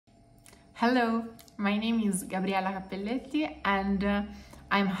Hello, my name is Gabriella Cappelletti and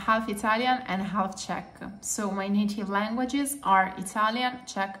I'm half Italian and half Czech. So my native languages are Italian,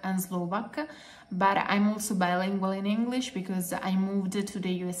 Czech and Slovak, but I'm also bilingual in English because I moved to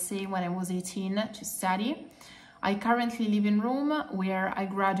the USA when I was 18 to study. I currently live in Rome, where I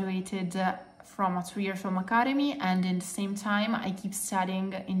graduated from a 3-year film academy, and in the same time I keep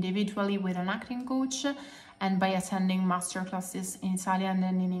studying individually with an acting coach and by attending master classes in Italian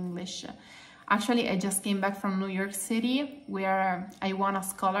and in English. Actually, I just came back from New York City, where I won a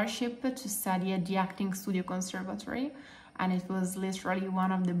scholarship to study at the Acting Studio Conservatory, and it was literally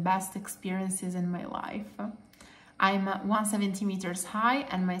one of the best experiences in my life. I'm 170 meters high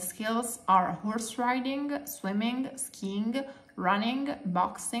and my skills are horse riding, swimming, skiing, running,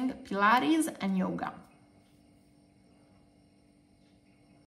 boxing, Pilates and yoga.